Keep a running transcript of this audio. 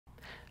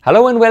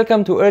Hello and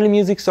welcome to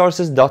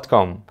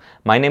earlymusicsources.com.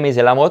 My name is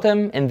Elam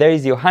Rotem and there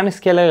is Johannes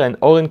Keller and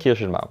Oren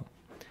Kirschenbaum.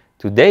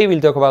 Today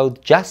we'll talk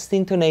about just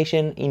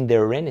intonation in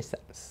the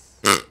Renaissance.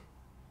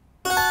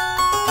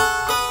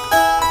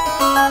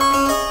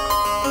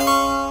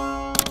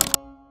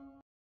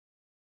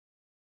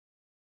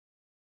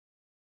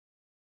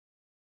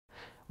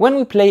 When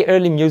we play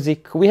early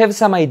music, we have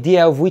some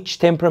idea of which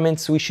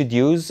temperaments we should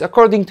use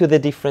according to the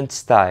different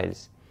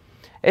styles.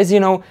 As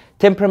you know,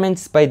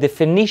 temperaments by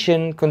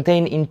definition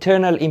contain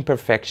internal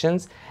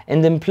imperfections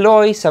and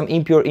employ some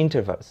impure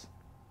intervals.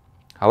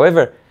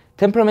 However,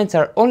 temperaments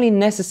are only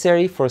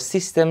necessary for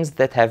systems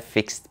that have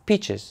fixed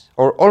pitches,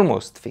 or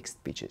almost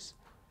fixed pitches.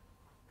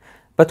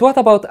 But what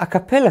about a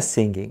cappella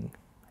singing?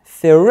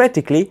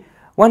 Theoretically,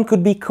 one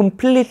could be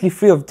completely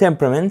free of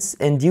temperaments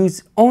and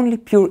use only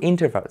pure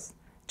intervals,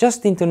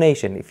 just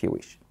intonation if you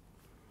wish.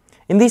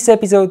 In this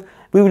episode,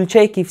 we will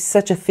check if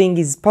such a thing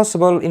is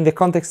possible in the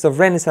context of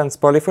Renaissance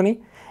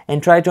polyphony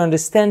and try to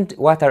understand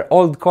what our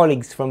old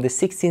colleagues from the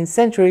 16th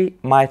century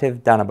might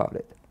have done about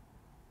it.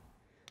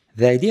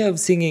 The idea of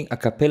singing a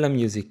cappella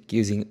music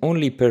using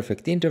only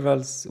perfect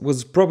intervals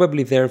was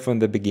probably there from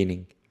the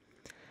beginning.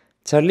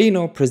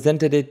 Zarlino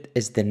presented it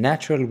as the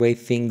natural way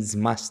things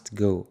must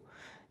go.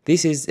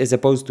 This is as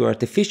opposed to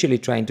artificially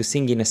trying to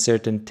sing in a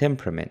certain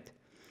temperament.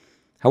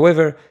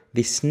 However,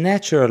 this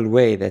natural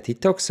way that he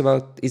talks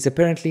about is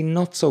apparently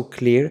not so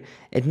clear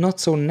and not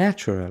so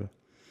natural.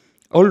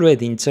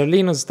 Already in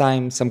Zarlino's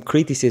time some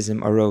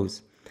criticism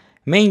arose,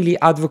 mainly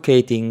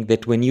advocating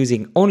that when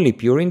using only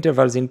pure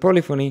intervals in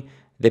polyphony,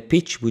 the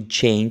pitch would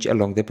change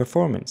along the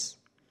performance.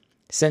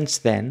 Since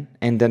then,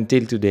 and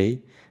until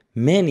today,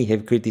 many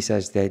have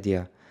criticized the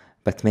idea,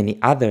 but many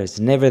others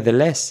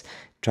nevertheless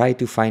try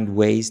to find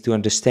ways to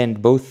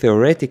understand both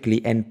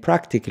theoretically and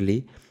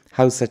practically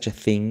how such a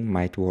thing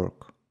might work.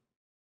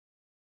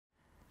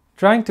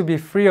 Trying to be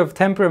free of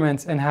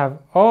temperaments and have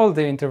all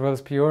the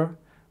intervals pure,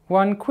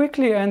 one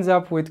quickly ends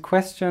up with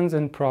questions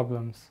and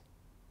problems.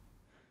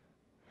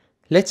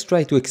 Let's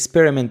try to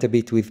experiment a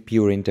bit with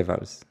pure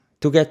intervals,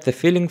 to get the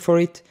feeling for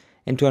it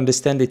and to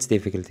understand its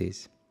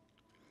difficulties.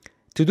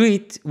 To do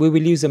it, we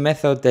will use a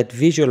method that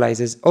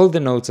visualizes all the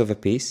notes of a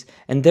piece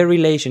and their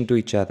relation to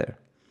each other.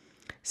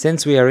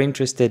 Since we are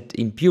interested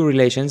in pure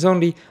relations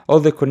only, all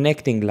the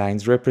connecting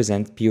lines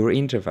represent pure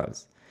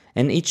intervals,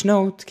 and each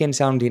note can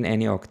sound in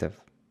any octave.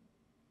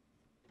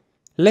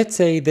 Let's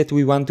say that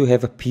we want to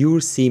have a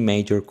pure C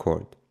major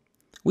chord.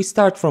 We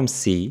start from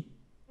C,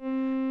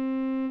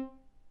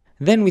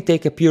 then we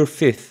take a pure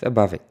fifth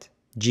above it,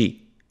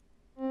 G.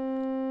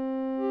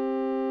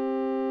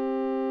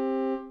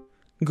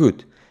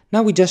 Good,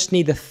 now we just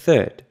need a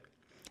third.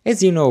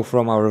 As you know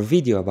from our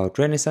video about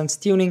Renaissance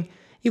tuning,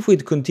 if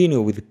we'd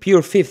continue with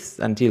pure fifths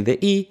until the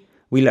E,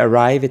 we'll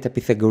arrive at a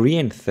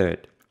Pythagorean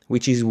third,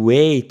 which is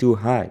way too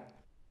high.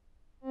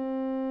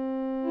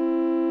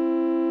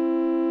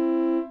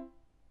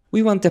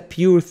 We want a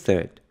pure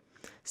third.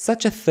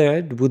 Such a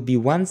third would be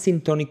one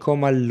syntonic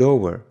comma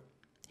lower.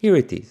 Here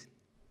it is.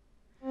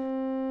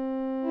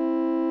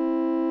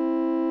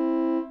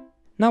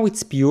 Now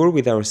it's pure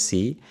with our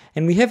C,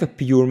 and we have a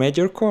pure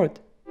major chord.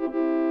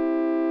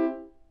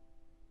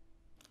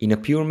 In a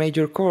pure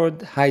major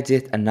chord hides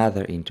yet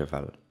another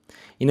interval.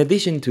 In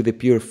addition to the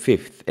pure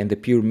fifth and the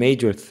pure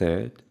major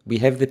third, we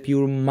have the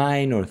pure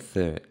minor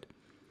third.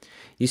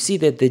 You see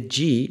that the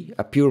G,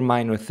 a pure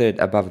minor third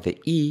above the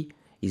E,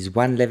 is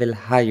one level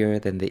higher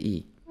than the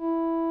E.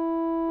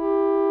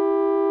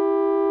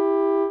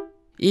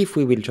 If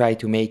we will try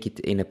to make it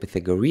in a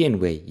Pythagorean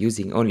way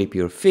using only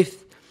pure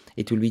fifth,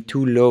 it will be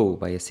too low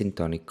by a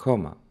syntonic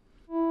comma.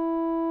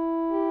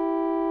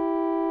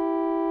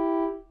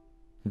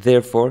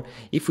 Therefore,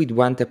 if we'd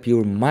want a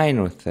pure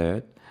minor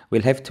third,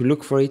 we'll have to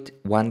look for it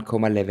one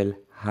comma level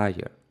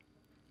higher.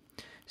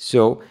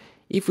 So,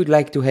 if we'd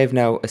like to have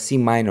now a C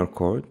minor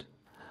chord,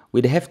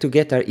 we'd have to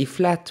get our E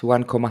flat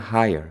one comma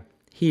higher,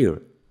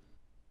 here.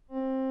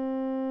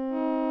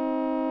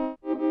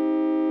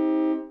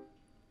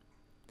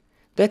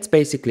 That's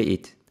basically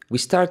it. We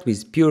start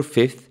with pure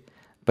fifth,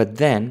 but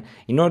then,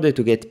 in order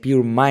to get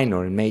pure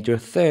minor and major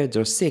thirds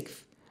or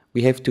sixth,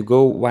 we have to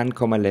go one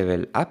comma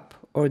level up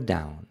or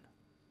down.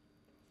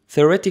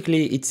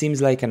 Theoretically, it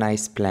seems like a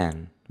nice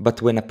plan,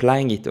 but when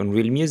applying it on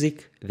real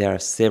music, there are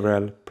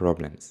several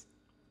problems.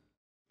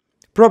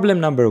 Problem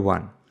number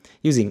 1.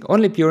 Using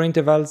only pure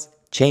intervals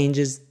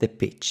changes the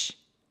pitch.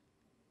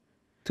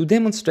 To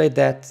demonstrate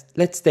that,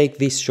 let's take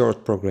this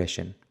short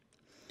progression.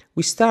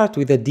 We start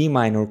with a D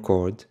minor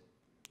chord.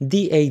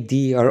 D, A,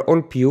 D are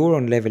all pure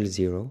on level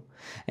 0,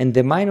 and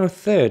the minor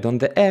third on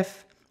the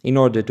F, in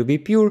order to be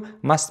pure,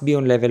 must be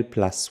on level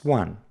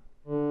 +1.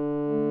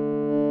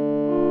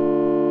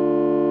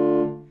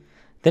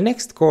 The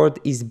next chord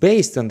is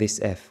based on this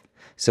F,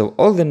 so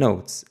all the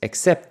notes,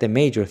 except the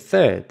major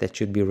third that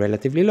should be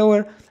relatively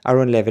lower,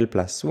 are on level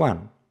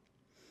 +1.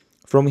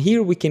 From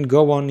here we can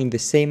go on in the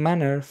same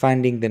manner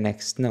finding the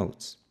next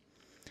notes.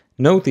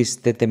 Notice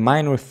that the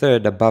minor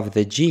third above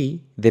the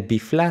G, the B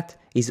flat,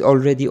 is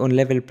already on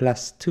level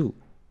 +2.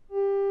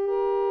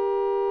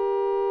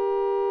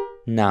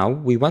 Now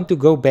we want to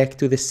go back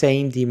to the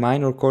same D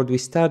minor chord we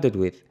started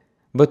with,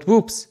 but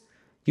whoops!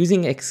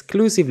 Using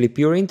exclusively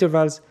pure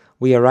intervals,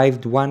 we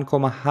arrived 1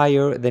 comma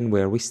higher than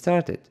where we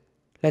started.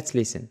 Let's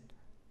listen.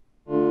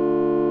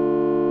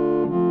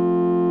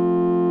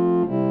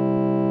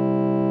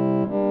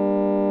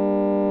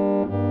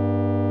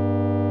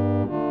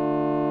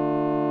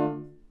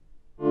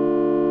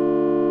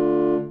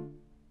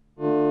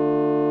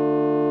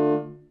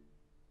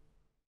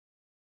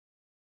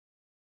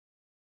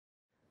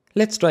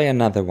 Let's try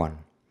another one.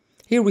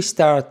 Here we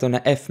start on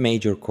a F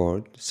major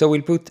chord, so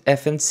we'll put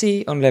F and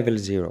C on level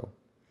 0.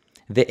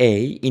 The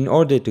A, in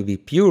order to be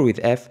pure with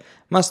F,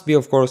 must be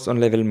of course on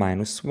level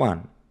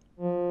 -1.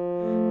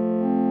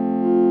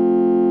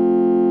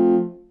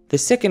 The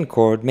second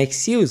chord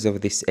makes use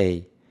of this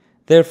A,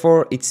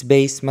 therefore its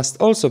base must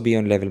also be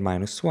on level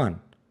 -1.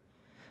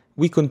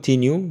 We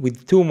continue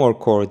with 2 more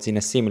chords in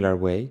a similar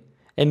way,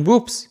 and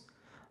whoops!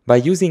 By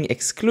using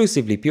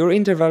exclusively pure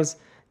intervals,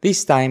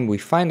 this time we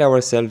find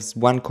ourselves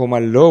 1 comma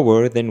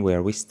lower than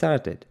where we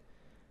started.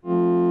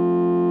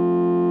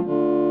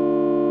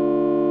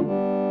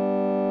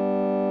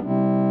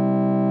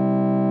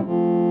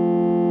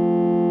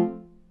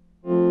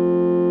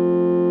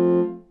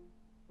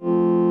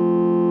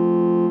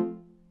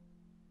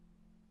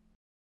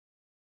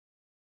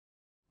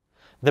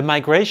 The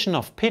migration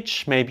of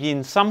pitch may be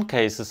in some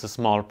cases a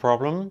small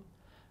problem,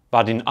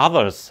 but in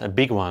others a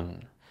big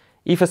one.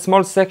 If a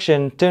small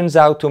section turns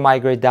out to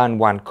migrate down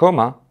 1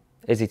 comma,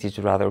 as it is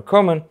rather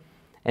common,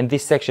 and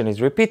this section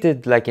is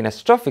repeated, like in a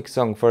strophic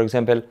song for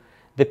example,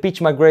 the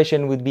pitch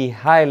migration would be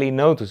highly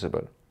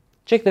noticeable.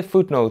 Check the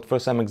footnote for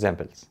some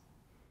examples.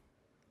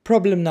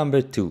 Problem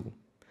number 2.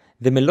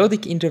 The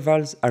melodic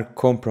intervals are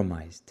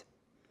compromised.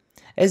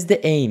 As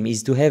the aim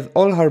is to have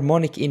all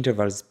harmonic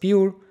intervals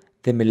pure,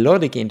 the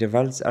melodic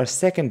intervals are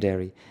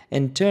secondary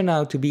and turn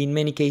out to be in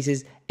many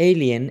cases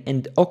alien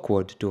and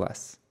awkward to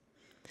us.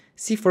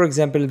 See for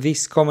example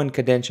this common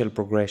cadential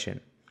progression.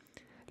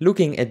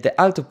 Looking at the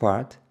alto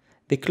part,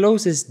 the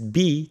closest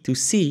B to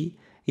C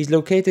is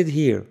located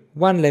here,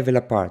 1 level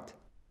apart.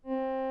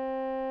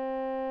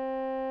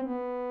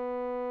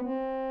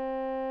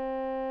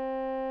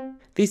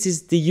 This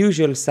is the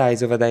usual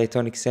size of a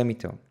diatonic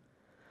semitone.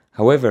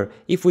 However,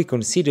 if we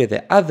consider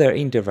the other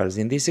intervals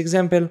in this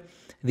example,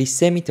 the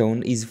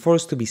semitone is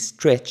forced to be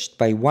stretched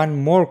by 1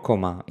 more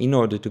comma in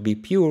order to be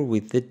pure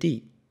with the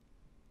D.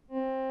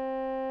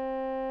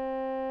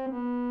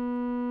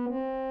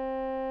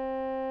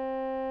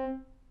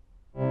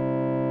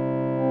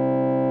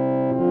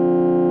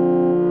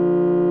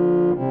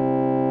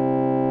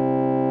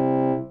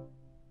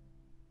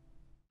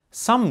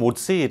 Some would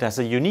see it as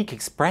a unique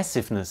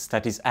expressiveness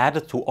that is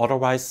added to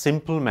otherwise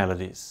simple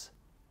melodies.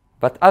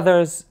 But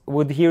others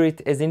would hear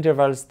it as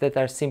intervals that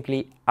are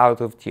simply out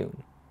of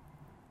tune.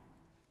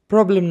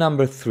 Problem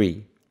number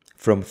 3.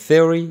 From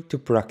theory to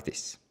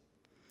practice.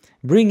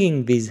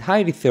 Bringing these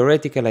highly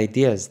theoretical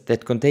ideas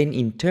that contain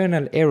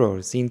internal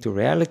errors into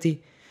reality,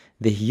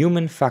 the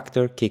human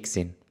factor kicks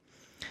in.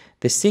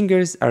 The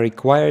singers are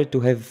required to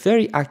have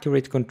very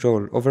accurate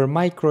control over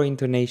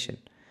micro-intonation,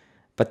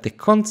 but the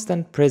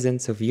constant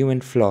presence of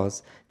human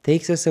flaws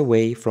takes us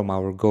away from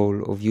our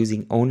goal of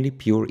using only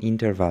pure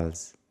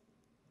intervals.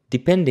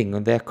 Depending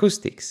on the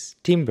acoustics,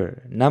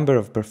 timbre, number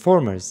of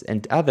performers,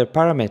 and other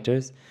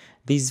parameters,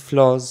 these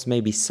flaws may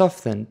be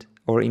softened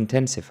or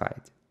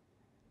intensified.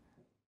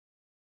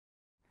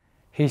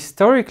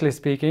 Historically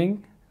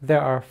speaking,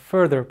 there are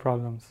further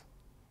problems.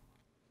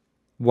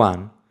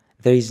 1.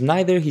 There is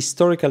neither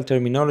historical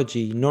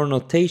terminology nor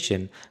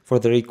notation for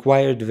the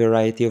required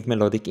variety of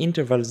melodic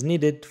intervals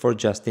needed for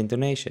just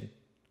intonation.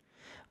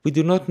 We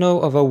do not know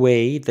of a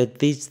way that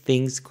these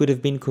things could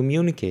have been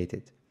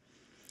communicated.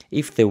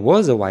 If there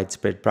was a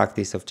widespread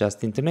practice of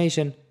just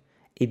intonation,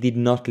 it did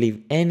not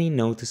leave any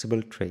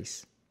noticeable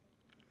trace.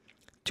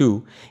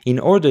 2. In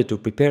order to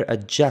prepare a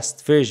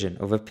just version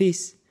of a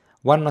piece,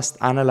 one must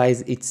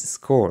analyze its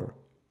score.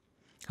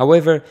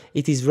 However,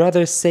 it is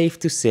rather safe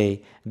to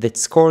say that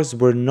scores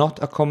were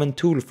not a common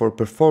tool for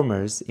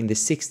performers in the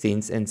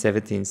 16th and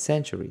 17th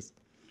centuries.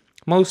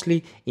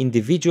 Mostly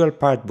individual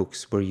part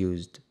books were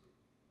used.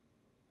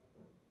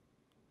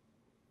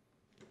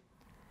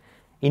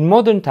 In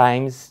modern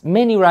times,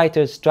 many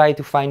writers try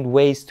to find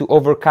ways to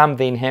overcome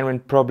the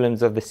inherent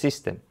problems of the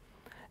system.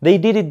 They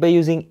did it by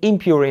using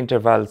impure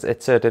intervals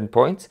at certain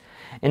points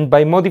and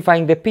by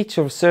modifying the pitch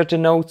of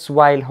certain notes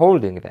while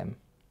holding them.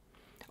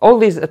 All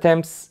these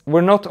attempts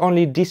were not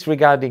only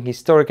disregarding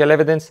historical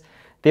evidence,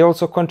 they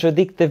also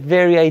contradict the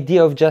very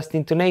idea of just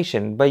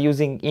intonation by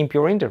using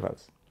impure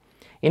intervals.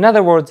 In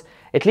other words,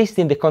 at least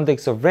in the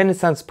context of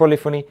Renaissance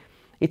polyphony,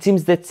 it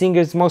seems that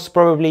singers most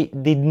probably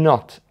did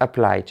not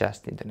apply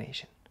just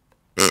intonation.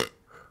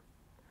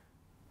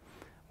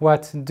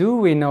 What do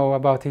we know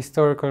about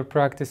historical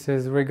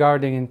practices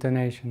regarding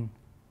intonation?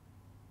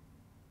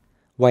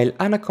 While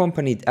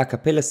unaccompanied a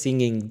cappella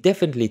singing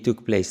definitely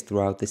took place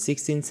throughout the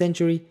 16th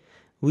century,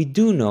 we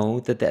do know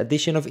that the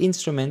addition of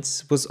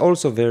instruments was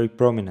also very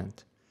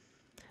prominent.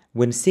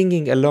 When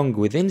singing along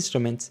with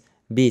instruments,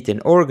 be it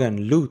an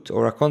organ, lute,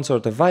 or a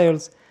consort of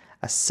viols,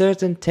 a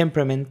certain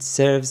temperament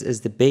serves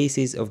as the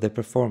basis of the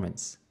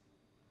performance.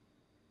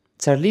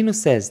 Zarlino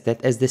says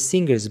that as the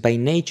singers by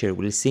nature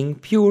will sing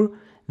pure,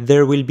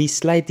 there will be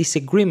slight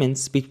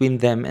disagreements between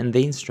them and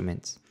the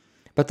instruments,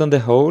 but on the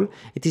whole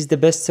it is the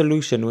best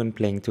solution when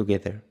playing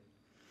together.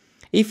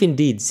 If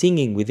indeed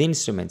singing with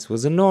instruments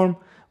was a norm,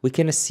 we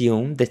can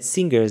assume that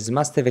singers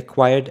must have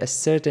acquired a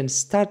certain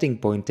starting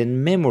point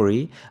and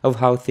memory of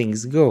how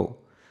things go.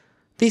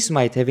 This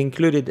might have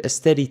included a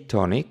steady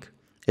tonic,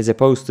 as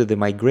opposed to the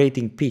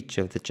migrating pitch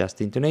of the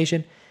just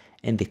intonation,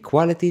 and the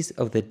qualities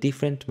of the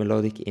different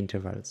melodic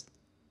intervals.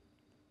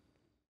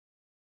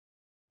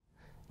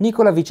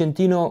 Nicola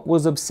Vicentino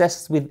was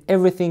obsessed with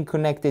everything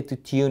connected to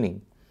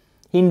tuning.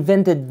 He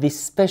invented this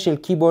special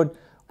keyboard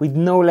with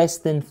no less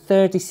than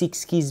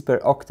 36 keys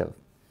per octave.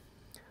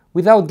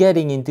 Without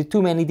getting into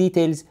too many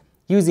details,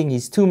 using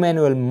his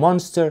two-manual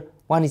monster,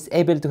 one is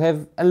able to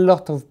have a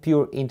lot of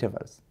pure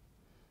intervals.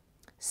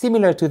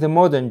 Similar to the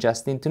modern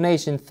just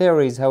intonation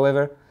theories,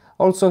 however,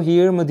 also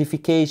here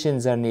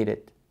modifications are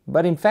needed,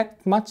 but in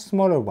fact much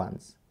smaller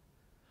ones.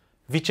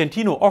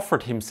 Vicentino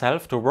offered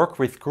himself to work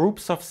with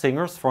groups of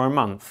singers for a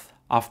month,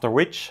 after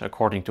which,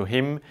 according to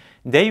him,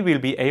 they will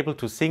be able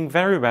to sing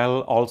very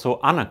well also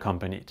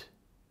unaccompanied.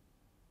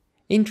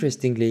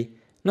 Interestingly,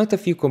 not a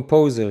few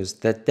composers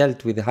that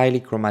dealt with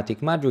highly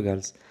chromatic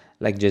madrigals,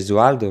 like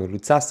Gesualdo,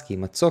 Luzzaschi,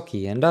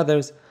 Mazzocchi and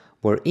others,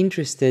 were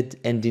interested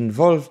and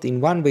involved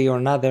in one way or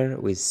another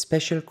with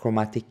special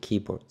chromatic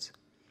keyboards.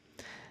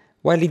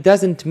 While it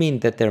doesn't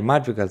mean that their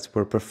madrigals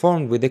were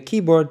performed with a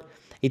keyboard,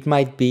 it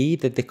might be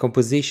that the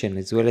composition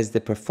as well as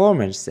the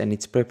performance and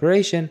its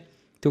preparation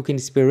took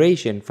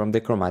inspiration from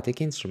the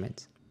chromatic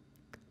instruments.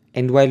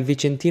 And while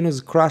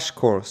Vicentino's crash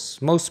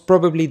course most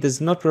probably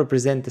does not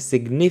represent a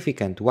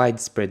significant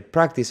widespread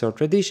practice or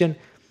tradition,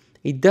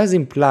 it does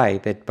imply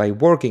that by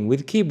working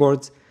with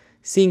keyboards,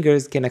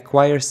 singers can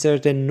acquire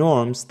certain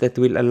norms that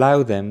will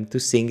allow them to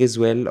sing as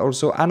well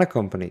also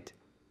unaccompanied.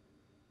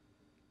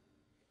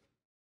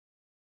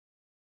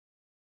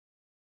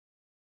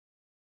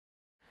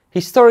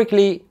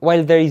 Historically,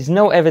 while there is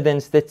no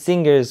evidence that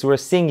singers were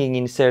singing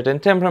in certain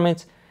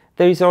temperaments,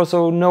 there is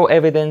also no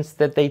evidence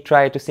that they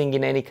tried to sing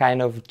in any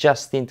kind of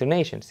just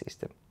intonation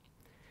system.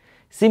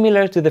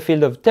 Similar to the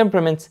field of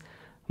temperaments,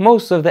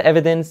 most of the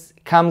evidence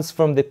comes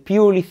from the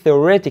purely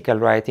theoretical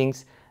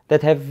writings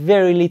that have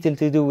very little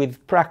to do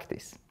with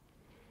practice.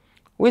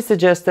 We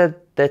suggested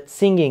that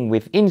singing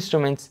with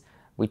instruments,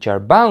 which are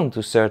bound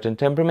to certain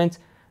temperaments,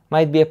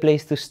 might be a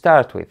place to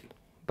start with,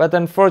 but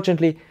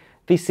unfortunately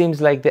this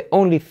seems like the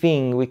only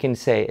thing we can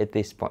say at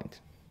this point.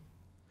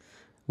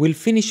 We'll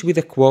finish with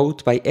a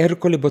quote by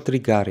Ercole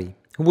Botrigari,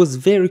 who was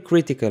very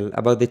critical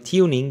about the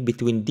tuning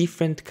between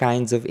different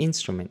kinds of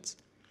instruments.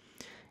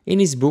 In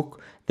his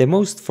book, the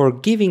most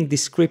forgiving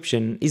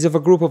description is of a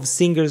group of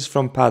singers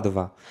from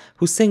Padova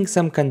who sang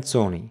some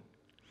canzoni.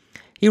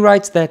 He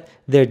writes that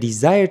their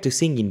desire to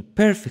sing in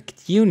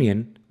perfect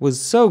union was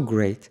so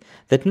great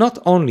that not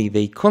only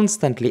they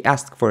constantly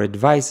asked for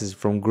advices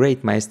from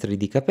great maestri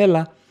di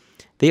capella,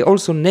 they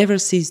also never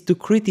ceased to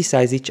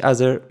criticize each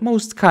other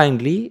most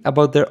kindly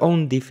about their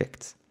own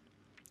defects.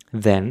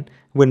 Then,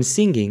 when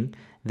singing,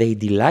 they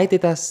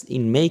delighted us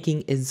in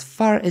making as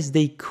far as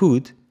they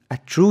could a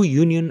true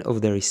union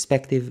of their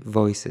respective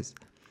voices,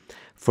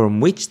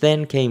 from which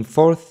then came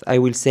forth, I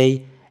will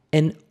say,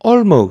 an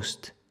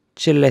almost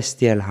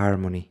celestial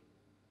harmony.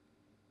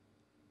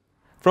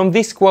 From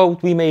this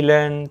quote we may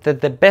learn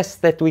that the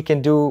best that we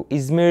can do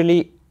is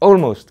merely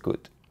almost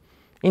good.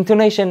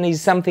 Intonation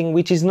is something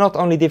which is not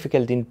only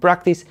difficult in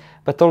practice,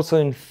 but also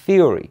in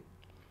theory.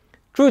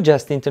 True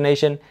just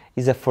intonation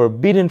is a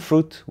forbidden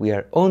fruit we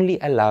are only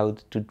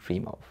allowed to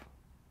dream of.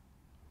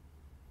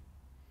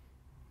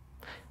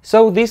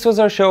 So this was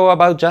our show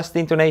about just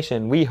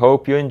intonation. We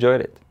hope you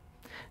enjoyed it.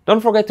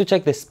 Don't forget to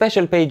check the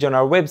special page on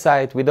our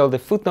website with all the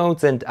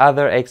footnotes and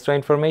other extra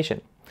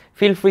information.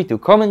 Feel free to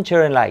comment,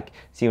 share and like.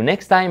 See you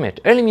next time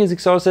at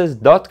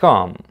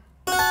earlymusicsources.com.